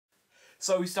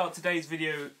So we start today's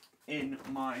video in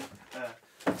my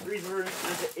freezer room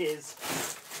as it is.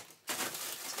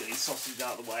 Let's get these sausages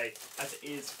out of the way as it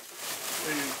is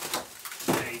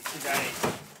food day today.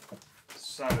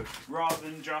 So rather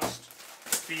than just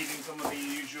feeding some of the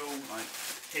usual like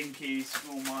pinky,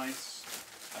 small mice,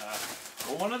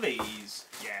 or one of these,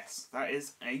 yes, that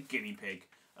is a guinea pig.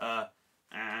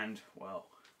 And well,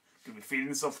 I'm going to be feeding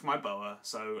this off to my boa,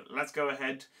 so let's go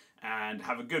ahead and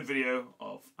have a good video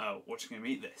of watching him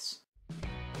eat this.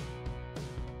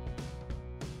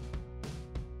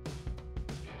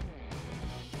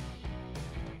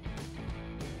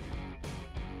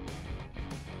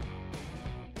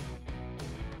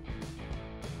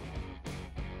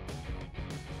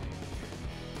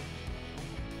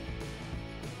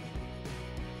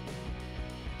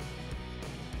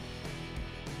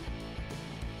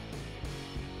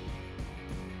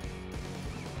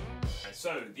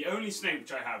 So, the only snake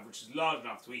which I have which is large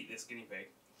enough to eat this guinea pig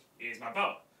is my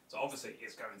boa. So obviously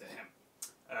it's going to him.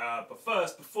 But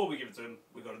first, before we give it to him,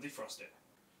 we've got to defrost it.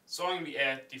 So I'm going to be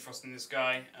air defrosting this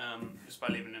guy just by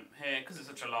leaving him here because it's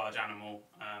such a large animal.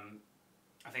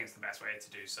 I think it's the best way to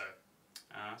do so.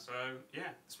 So yeah,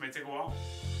 this may take a while.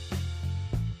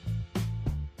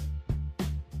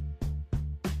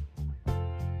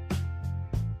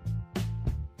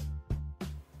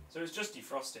 So it's just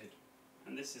defrosted.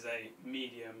 And this is a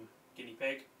medium guinea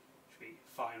pig, which will be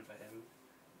fine for him.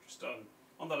 Just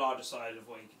on the larger side of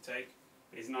what he can take.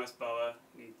 But he's a nice boa,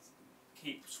 he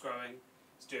keeps growing,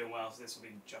 he's doing well, so this will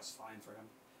be just fine for him.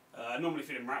 I normally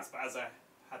feed him rats, but as I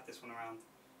had this one around,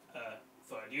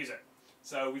 thought I'd use it.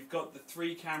 So we've got the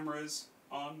 3 cameras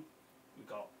on. We've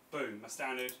got, boom, a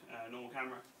standard normal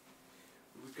camera.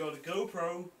 We've got a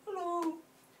GoPro, hello!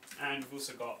 And we've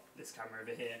also got this camera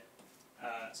over here.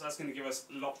 So that's going to give us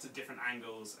lots of different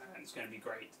angles and it's going to be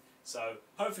great. So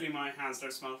hopefully my hands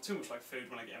don't smell too much like food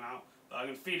when I get him out. But I'm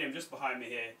going to feed him just behind me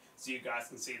here so you guys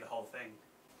can see the whole thing.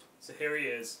 So here he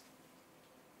is.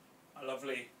 A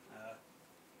lovely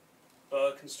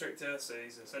Boa Constrictor. So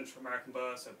he's a Central American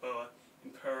boa, so Boa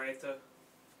Imperator,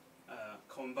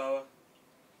 common boa.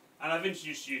 And I've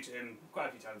introduced you to him quite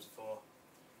a few times before.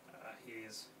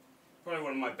 He's probably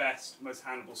one of my best, most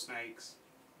handleable snakes.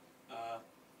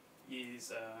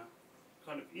 He's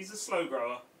he's a slow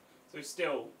grower, so he's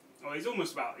still, well, he's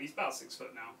about 6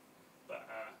 foot now, but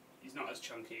he's not as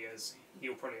chunky as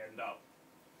he'll probably end up.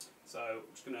 So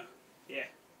I'm just gonna, yeah,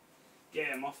 get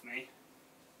him off me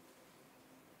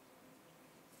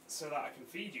so that I can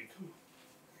feed you. Come on.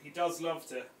 He does love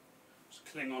to just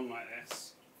cling on like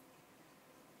this.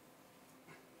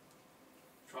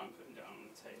 Try and put him down on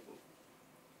the table.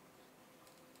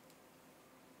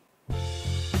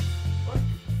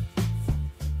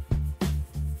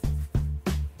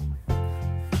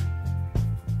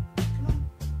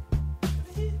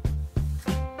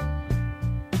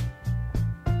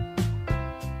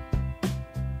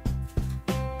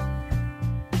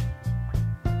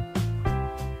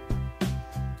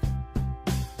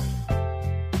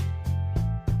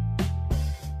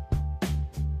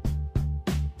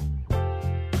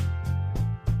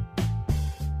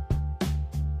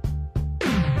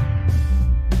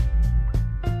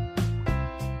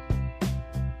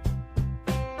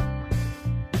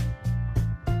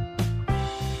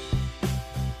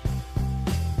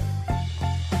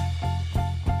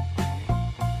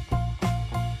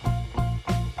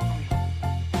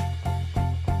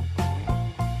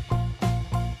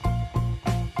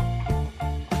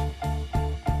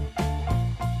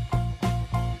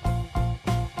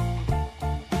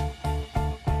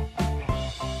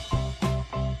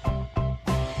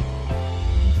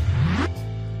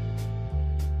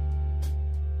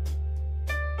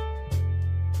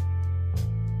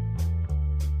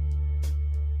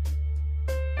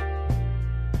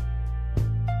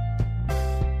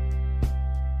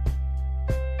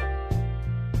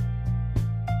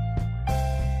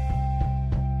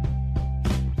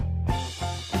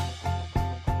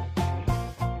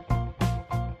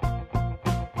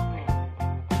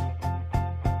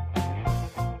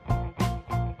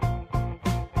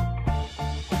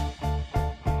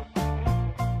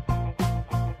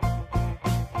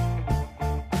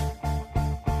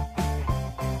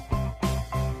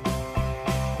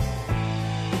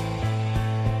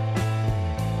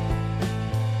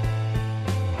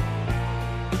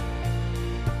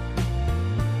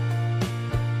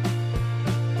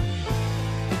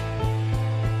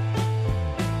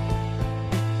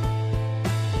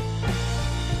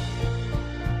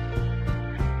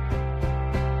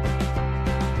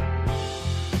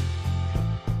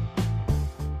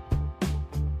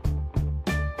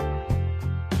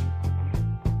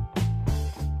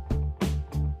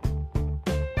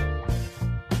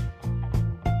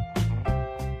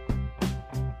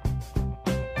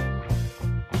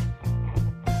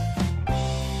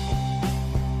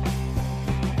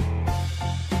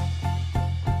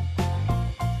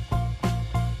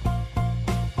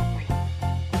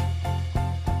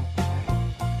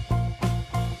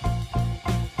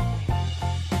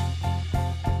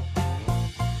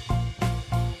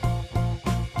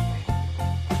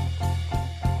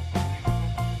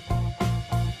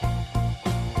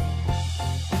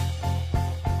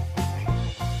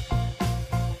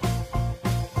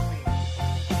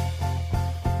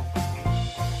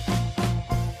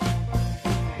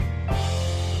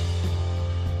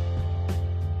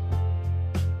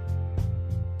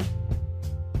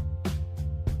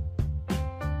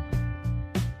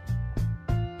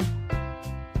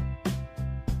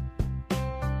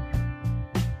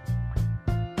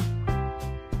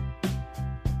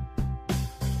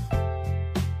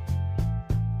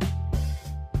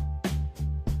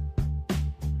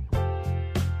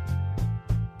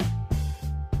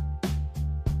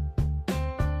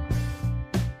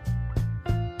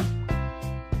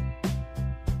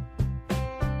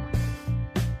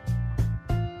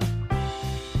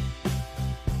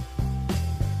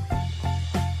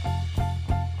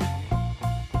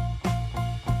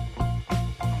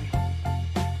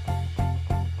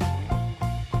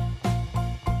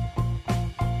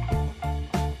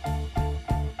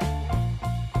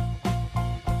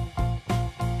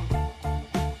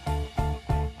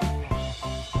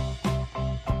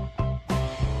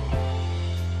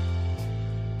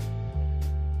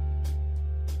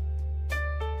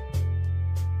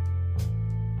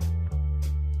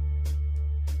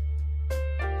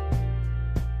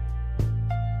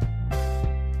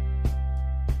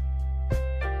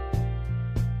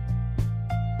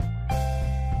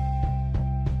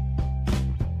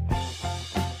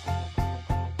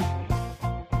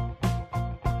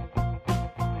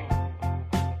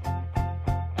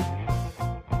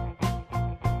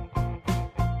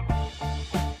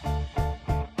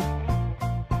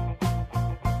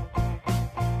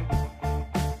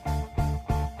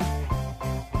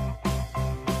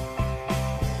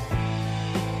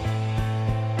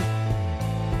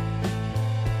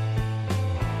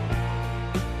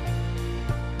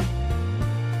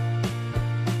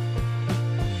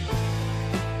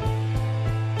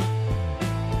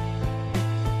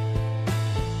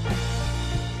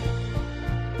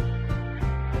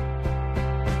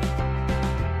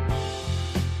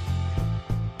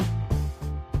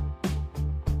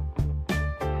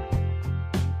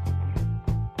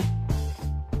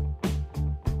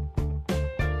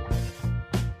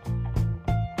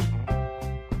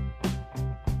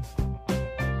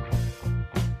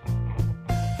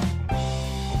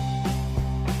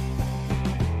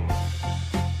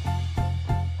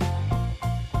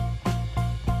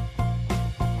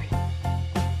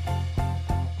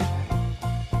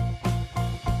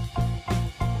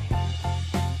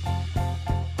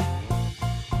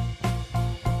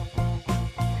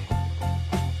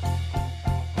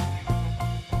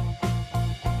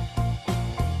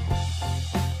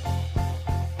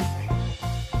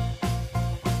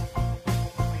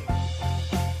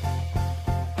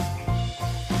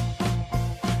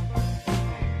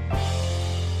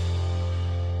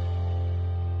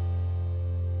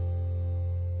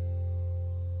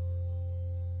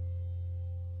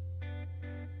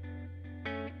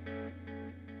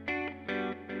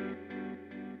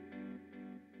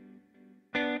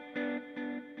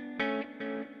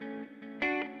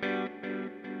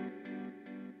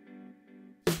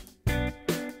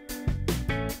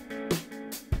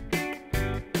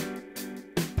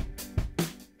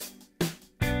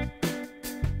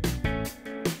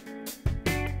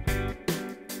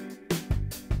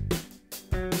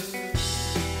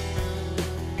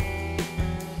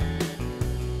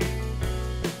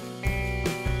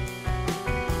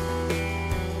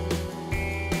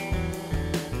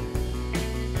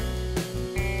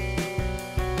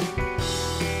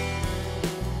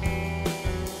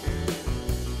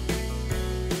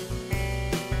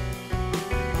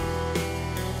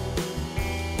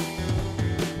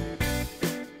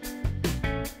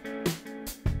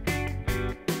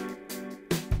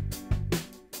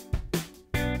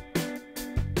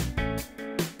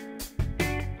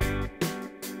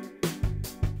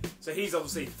 So he's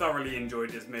obviously thoroughly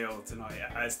enjoyed his meal tonight.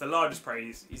 It's the largest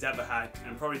prey he's ever had,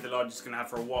 and probably the largest he's going to have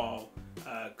for a while,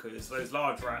 because those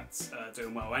large rats are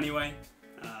doing well anyway.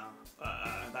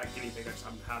 That guinea pig I just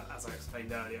haven't had, as I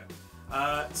explained earlier.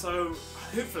 So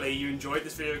hopefully you enjoyed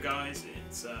this video, guys.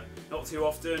 It's not too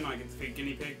often I get to feed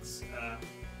guinea pigs,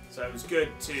 so it was good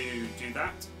to do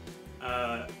that.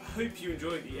 I hope you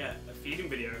enjoyed the feeding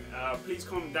video. Please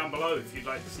comment down below if you'd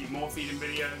like to see more feeding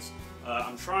videos.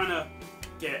 I'm trying to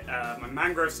get my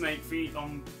mangrove snake feed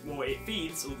on, well, it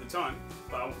feeds all the time,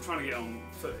 but I'm trying to get on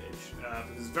footage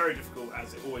because it's very difficult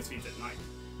as it always feeds at night,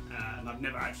 and I've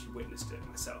never actually witnessed it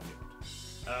myself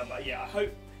yet. But yeah, I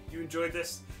hope you enjoyed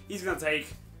this. He's going to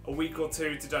take a week or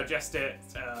two to digest it,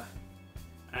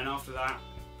 and after that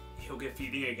he'll get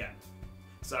feeding again.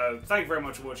 So thank you very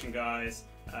much for watching, guys.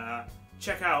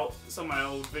 Check out some of my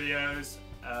old videos,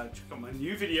 check out my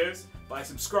new videos by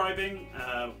subscribing.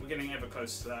 We're getting ever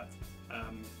closer to that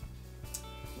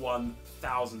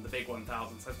 1,000, the big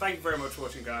 1,000. So thank you very much for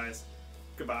watching, guys.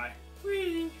 Goodbye.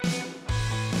 Whee!